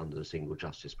heard under the single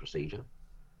justice procedure,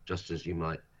 just as you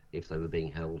might if they were being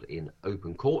held in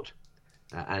open court.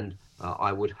 And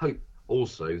I would hope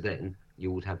also then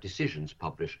you would have decisions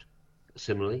published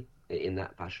similarly in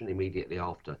that fashion immediately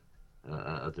after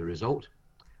the result.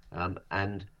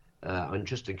 And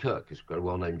Tristan Kirk, who's quite a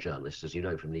well-known journalist, as you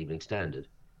know from the Evening Standard,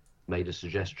 made a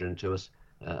suggestion to us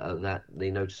that the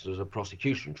notices of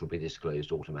prosecution should be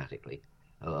disclosed automatically,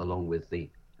 along with the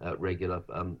regular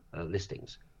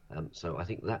listings. So I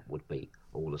think that would be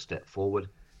all a step forward.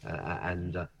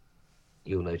 And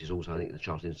you'll notice also, I think the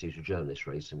Chartered Institute of Journalists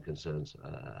raised some concerns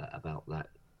about that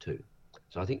too.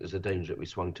 So I think there's a danger that we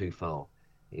swung too far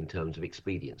in terms of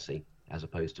expediency as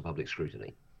opposed to public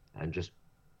scrutiny. And just,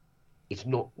 it's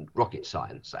not rocket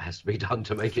science that has to be done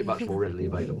to make it much more readily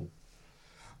available.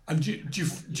 And do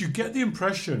you get the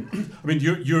impression? I mean,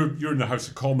 you're in the House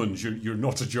of Commons. You're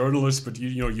not a journalist, but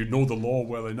you know the law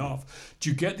well enough. Do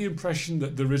you get the impression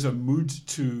that there is a mood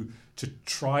to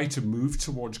try to move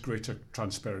towards greater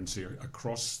transparency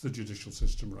across the judicial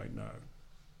system right now?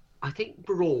 I think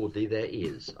broadly there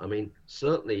is. I mean,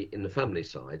 certainly in the family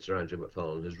side, Sir Andrew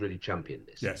Macfarlane has really championed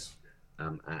this. Yes.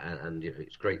 And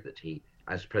it's great that he,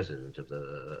 as president of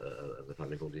the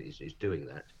family court, is doing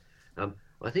that.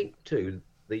 I think too.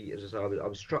 As I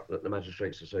was struck that the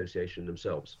Magistrates Association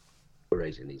themselves were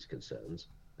raising these concerns,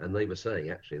 and they were saying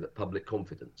actually that public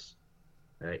confidence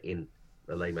in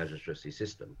the lay magistracy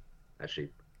system actually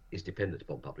is dependent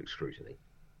upon public scrutiny.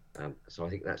 So I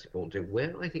think that's important too.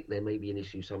 Where I think there may be an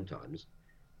issue sometimes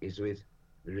is with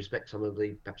respect some of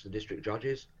perhaps the district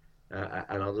judges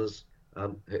and others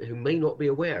who may not be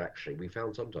aware. Actually, we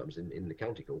found sometimes in the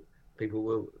county court,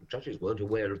 judges weren't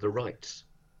aware of the rights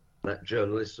that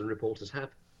journalists and reporters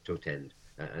have to attend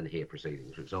and hear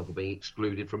proceedings, for example, being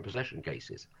excluded from possession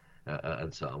cases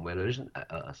and so on, where there isn't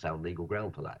a sound legal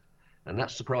ground for that. And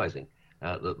that's surprising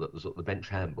that the bench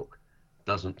handbook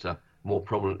doesn't more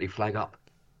prominently flag up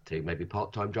to maybe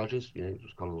part-time judges,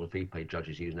 it's kind of what fee-paid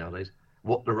judges use nowadays,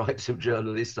 what the rights of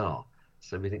journalists are.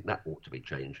 So we think that ought to be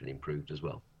changed and improved as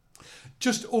well.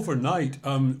 Just overnight,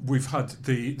 we've had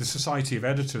the Society of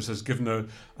Editors has given a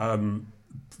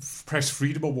Press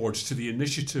Freedom Awards to the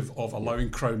initiative of allowing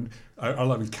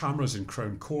cameras in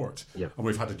Crown Court. Yeah. And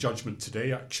we've had a judgment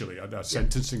today, actually, a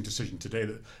sentencing decision today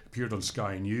that appeared on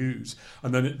Sky News.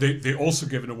 And then they also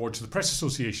gave an award to the Press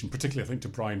Association, particularly I think to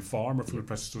Brian Farmer from the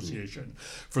Press Association,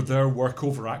 for their work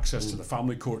over access to the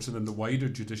family courts and then the wider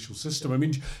judicial system. I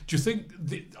mean, do you think,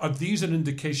 are these an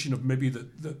indication of maybe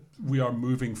that we are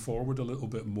moving forward a little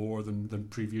bit more than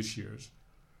previous years?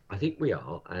 I think we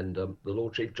are, and the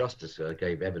Lord Chief Justice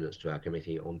gave evidence to our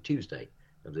committee on Tuesday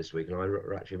of this week, and I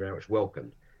actually very much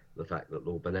welcomed the fact that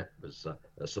Lord Burnett was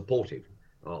supportive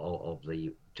of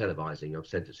the televising of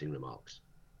sentencing remarks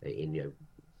in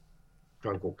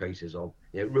Crown Court cases of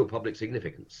real public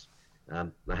significance. I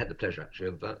had the pleasure actually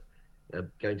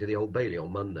of going to the Old Bailey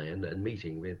on Monday and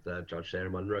meeting with Judge Sarah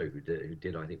Munro, who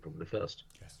did I think probably the first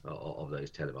of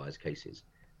those televised cases.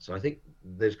 So I think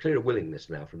there's clear willingness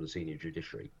now from the senior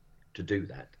judiciary to do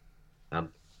that.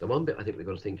 The one bit I think we've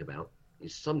got to think about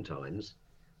is sometimes,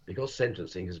 because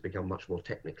sentencing has become much more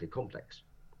technically complex,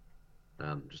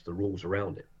 just the rules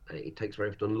around it, it takes very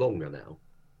often longer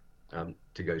now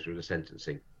to go through the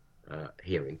sentencing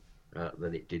hearing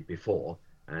than it did before.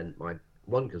 And my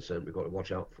one concern we've got to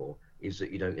watch out for is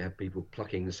that you don't have people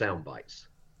plucking the sound bites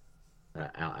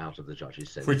out of the judge's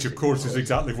sentence. Which, of course, is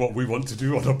exactly what we want to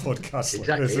do on a podcast.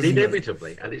 Exactly, like this,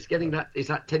 inevitably, and it's getting that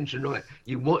tension right.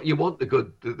 You want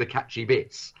the catchy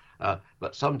bits,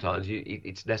 but sometimes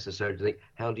it's necessary to think,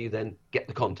 how do you then get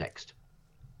the context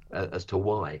as to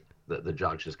why the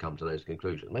judge has come to those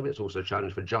conclusions? Maybe it's also a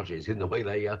challenge for judges in the way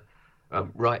they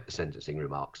write the sentencing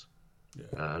remarks.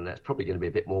 Yeah. And that's probably going to be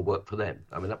a bit more work for them.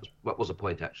 I mean, that was a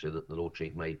point actually that the Lord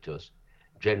Chief made to us.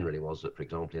 Generally, was that, for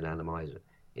example,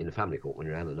 in the family court, when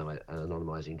you're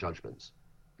anonymising judgments,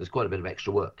 there's quite a bit of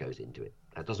extra work goes into it.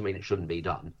 That doesn't mean it shouldn't be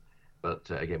done, but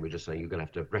again, we're just saying you're going to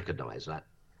have to recognise that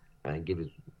and give it,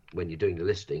 when you're doing the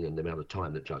listing and the amount of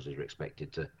time that judges are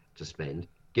expected to spend,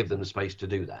 give them the space to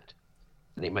do that.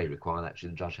 And it may require actually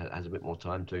the judge has a bit more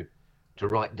time to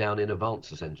write down in advance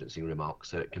the sentencing remarks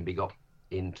so it can be got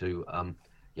into a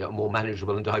more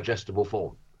manageable and digestible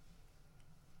form.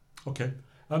 Okay.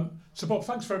 So, Bob,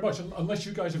 thanks very much. Unless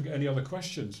you guys have got any other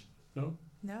questions, no?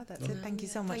 No, that's it. Thank you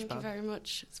so much, Bob. Thank you very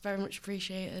much. It's very much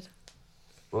appreciated.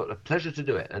 Well, a pleasure to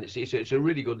do it, and it's a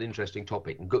really good and interesting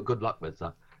topic. And good luck with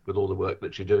all the work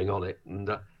that you're doing on it. And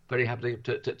very happy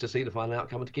to see the final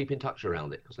outcome and to keep in touch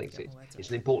around it, because I think it's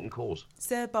an important cause.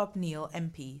 Sir Bob Neill,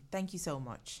 MP, thank you so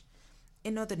much.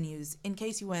 In other news, in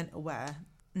case you weren't aware,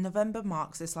 November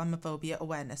marks Islamophobia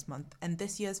Awareness Month, and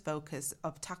this year's focus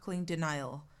of tackling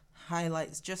denial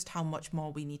highlights just how much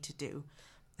more we need to do.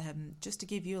 Just to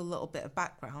give you a little bit of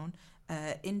background,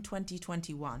 in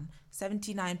 2021,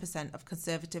 79% of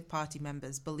Conservative Party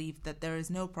members believed that there is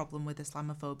no problem with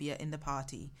Islamophobia in the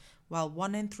party, while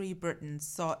 1 in 3 Britons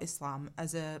saw Islam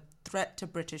as a threat to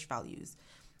British values.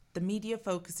 The media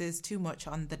focuses too much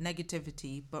on the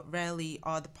negativity, but rarely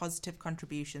are the positive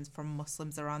contributions from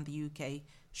Muslims around the UK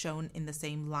shown in the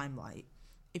same limelight.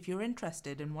 If you're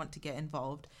interested and want to get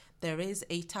involved, there is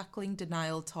a Tackling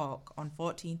Denial talk on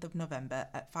 14th of November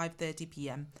at 5:30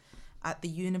 p.m. at the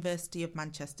University of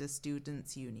Manchester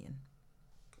Students' Union.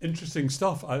 Interesting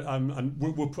stuff, and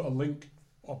we'll put a link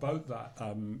about that,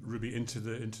 Ruby, into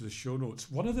the show notes.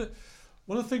 One of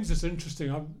the things that's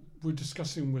interesting, we're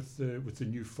discussing with the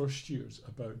new first years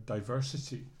about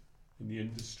diversity in the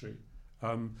industry,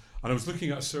 and I was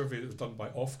looking at a survey that was done by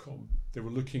Ofcom. They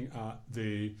were looking at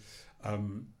the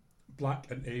Black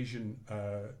and Asian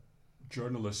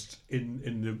journalists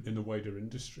in the wider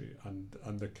industry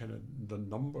and the kind of the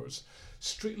numbers.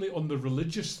 Strictly on the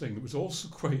religious thing, it was also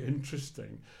quite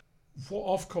interesting. What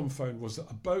Ofcom found was that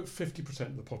about 50%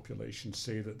 of the population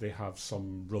say that they have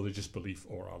some religious belief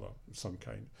or other, some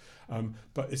kind.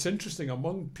 But it's interesting,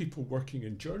 among people working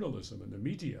in journalism and the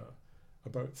media,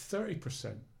 about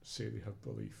 30% say they have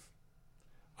belief.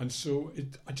 And so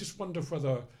I just wonder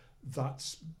whether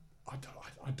that's,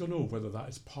 I don't know whether that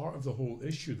is part of the whole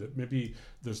issue, that maybe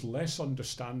there's less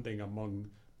understanding among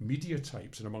media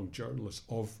types and among journalists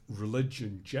of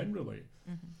religion generally.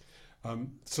 Mm-hmm.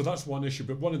 So that's one issue.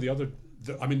 But one of the other,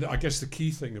 I guess the key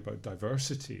thing about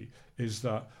diversity is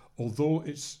that although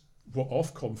it's what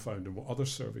Ofcom found and what other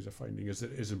surveys are finding is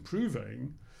that it is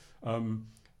improving,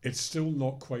 it's still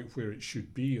not quite where it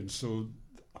should be. And so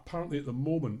apparently at the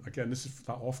moment, again, this is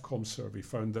that Ofcom survey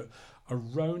found that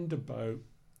around about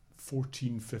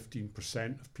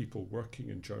 14-15% of people working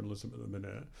in journalism at the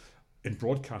minute, in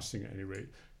broadcasting at any rate,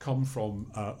 come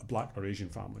from a Black or Asian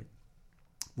family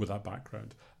with that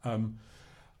background.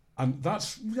 And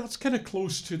that's kind of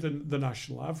close to the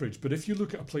national average. But if you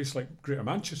look at a place like Greater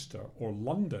Manchester or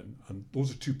London, and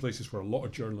those are two places where a lot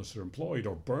of journalists are employed,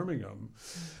 or Birmingham,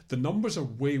 the numbers are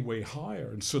way, way higher.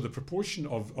 And so the proportion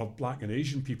of Black and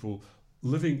Asian people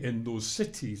living in those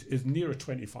cities is nearer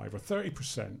 25 or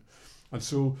 30%. And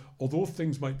so although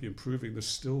things might be improving, there's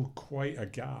still quite a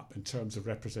gap in terms of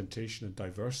representation and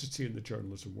diversity in the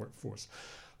journalism workforce.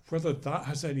 Whether that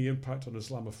has any impact on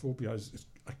Islamophobia is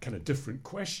a kind of different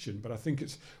question, but I think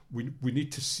we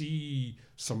need to see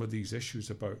some of these issues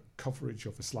about coverage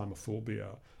of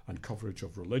Islamophobia and coverage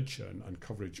of religion and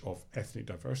coverage of ethnic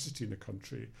diversity in the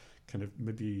country kind of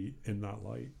maybe in that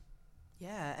light.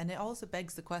 Yeah, and it also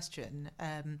begs the question,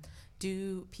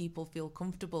 do people feel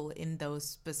comfortable in those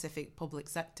specific public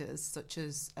sectors, such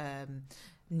as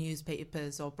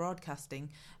newspapers or broadcasting?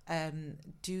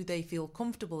 Do they feel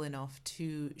comfortable enough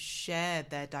to share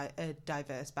their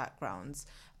diverse backgrounds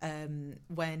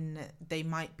when they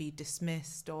might be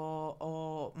dismissed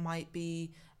or might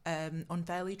be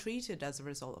unfairly treated as a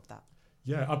result of that?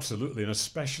 Yeah, absolutely, and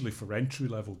especially for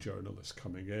entry-level journalists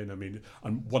coming in. I mean,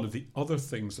 and one of the other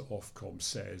things that Ofcom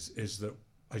says is that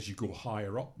as you go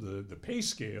higher up the pay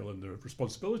scale and the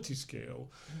responsibility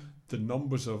scale, the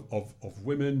numbers of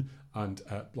women and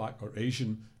Black or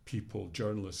Asian people,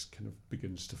 journalists, kind of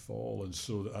begins to fall. And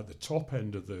so at the top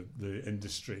end of the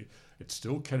industry, it's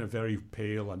still kind of very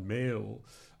pale and male.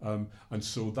 And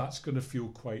so that's going to feel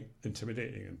quite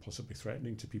intimidating and possibly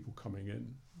threatening to people coming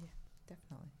in. Yeah,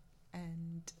 definitely.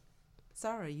 And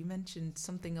Sarah, you mentioned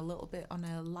something a little bit on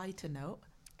a lighter note.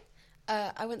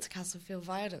 I went to Castlefield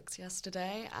Viaduct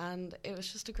yesterday, and it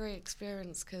was just a great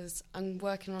experience because I'm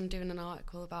working on doing an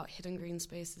article about hidden green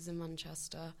spaces in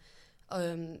Manchester.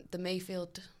 The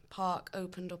Mayfield Park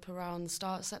opened up around the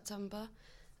start of September,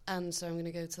 and so I'm going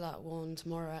to go to that one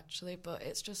tomorrow actually. But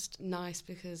it's just nice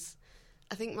because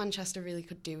I think Manchester really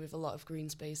could do with a lot of green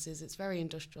spaces. It's very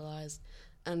industrialised.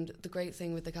 And the great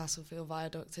thing with the Castlefield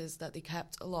Viaduct is that they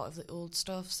kept a lot of the old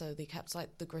stuff, so they kept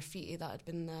like the graffiti that had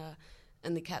been there,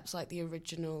 and they kept like the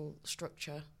original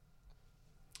structure.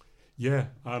 Yeah,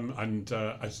 and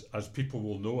as people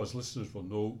will know, as listeners will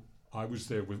know, I was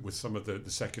there with some of the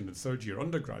second and third year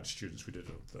undergrad students. We did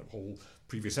the whole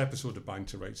previous episode of Bang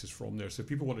to Rights is from there. So if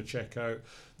people want to check out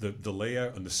the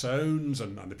layout and the sounds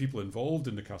and the people involved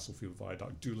in the Castlefield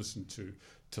Viaduct, do listen to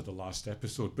the last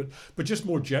episode. But just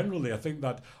more generally, I think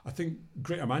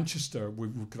Greater Manchester,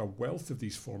 we've got a wealth of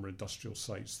these former industrial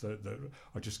sites that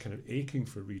are just kind of aching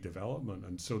for redevelopment.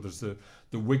 And so there's the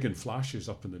Wigan Flashes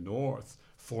up in the north,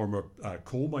 former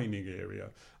coal mining area,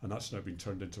 and that's now been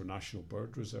turned into a national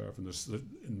bird reserve. And there's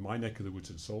in my neck of the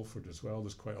woods in Salford as well,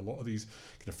 there's quite a lot of these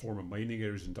kind of former mining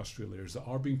areas, industrial areas that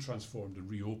are being transformed and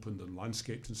reopened and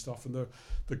landscaped and stuff, and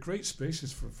they're great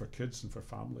spaces for kids and for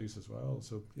families as well.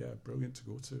 So yeah, brilliant to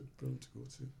go to.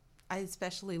 I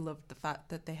especially loved the fact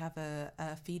that they have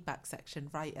a feedback section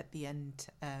right at the end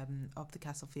of the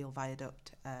Castlefield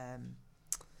Viaduct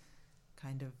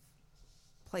kind of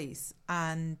place,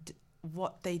 and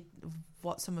what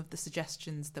some of the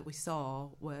suggestions that we saw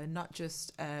were not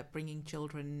just bringing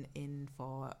children in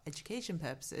for education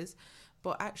purposes,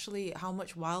 but actually how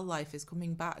much wildlife is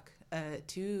coming back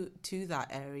to that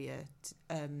area,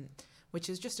 which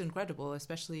is just incredible,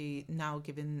 especially now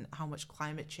given how much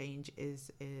climate change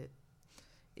is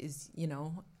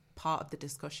part of the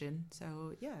discussion.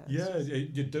 So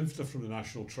Dimfler from the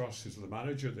National Trust, who's the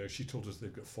manager there, she told us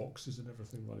they've got foxes and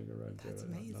everything running around there. That's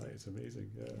amazing. At night. It's amazing.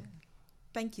 Yeah.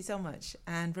 Thank you so much.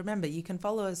 And remember, you can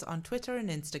follow us on Twitter and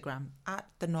Instagram at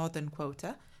The Northern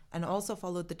Quota, and also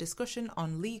follow the discussion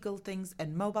on legal things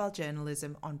and mobile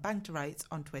journalism on Bang to Rights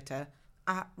on Twitter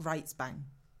at RightsBang.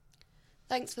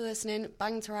 Thanks for listening.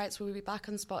 Bang to Rights will be back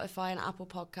on Spotify and Apple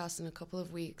Podcasts in a couple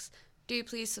of weeks. Do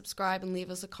please subscribe and leave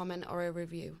us a comment or a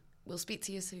review. We'll speak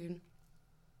to you soon.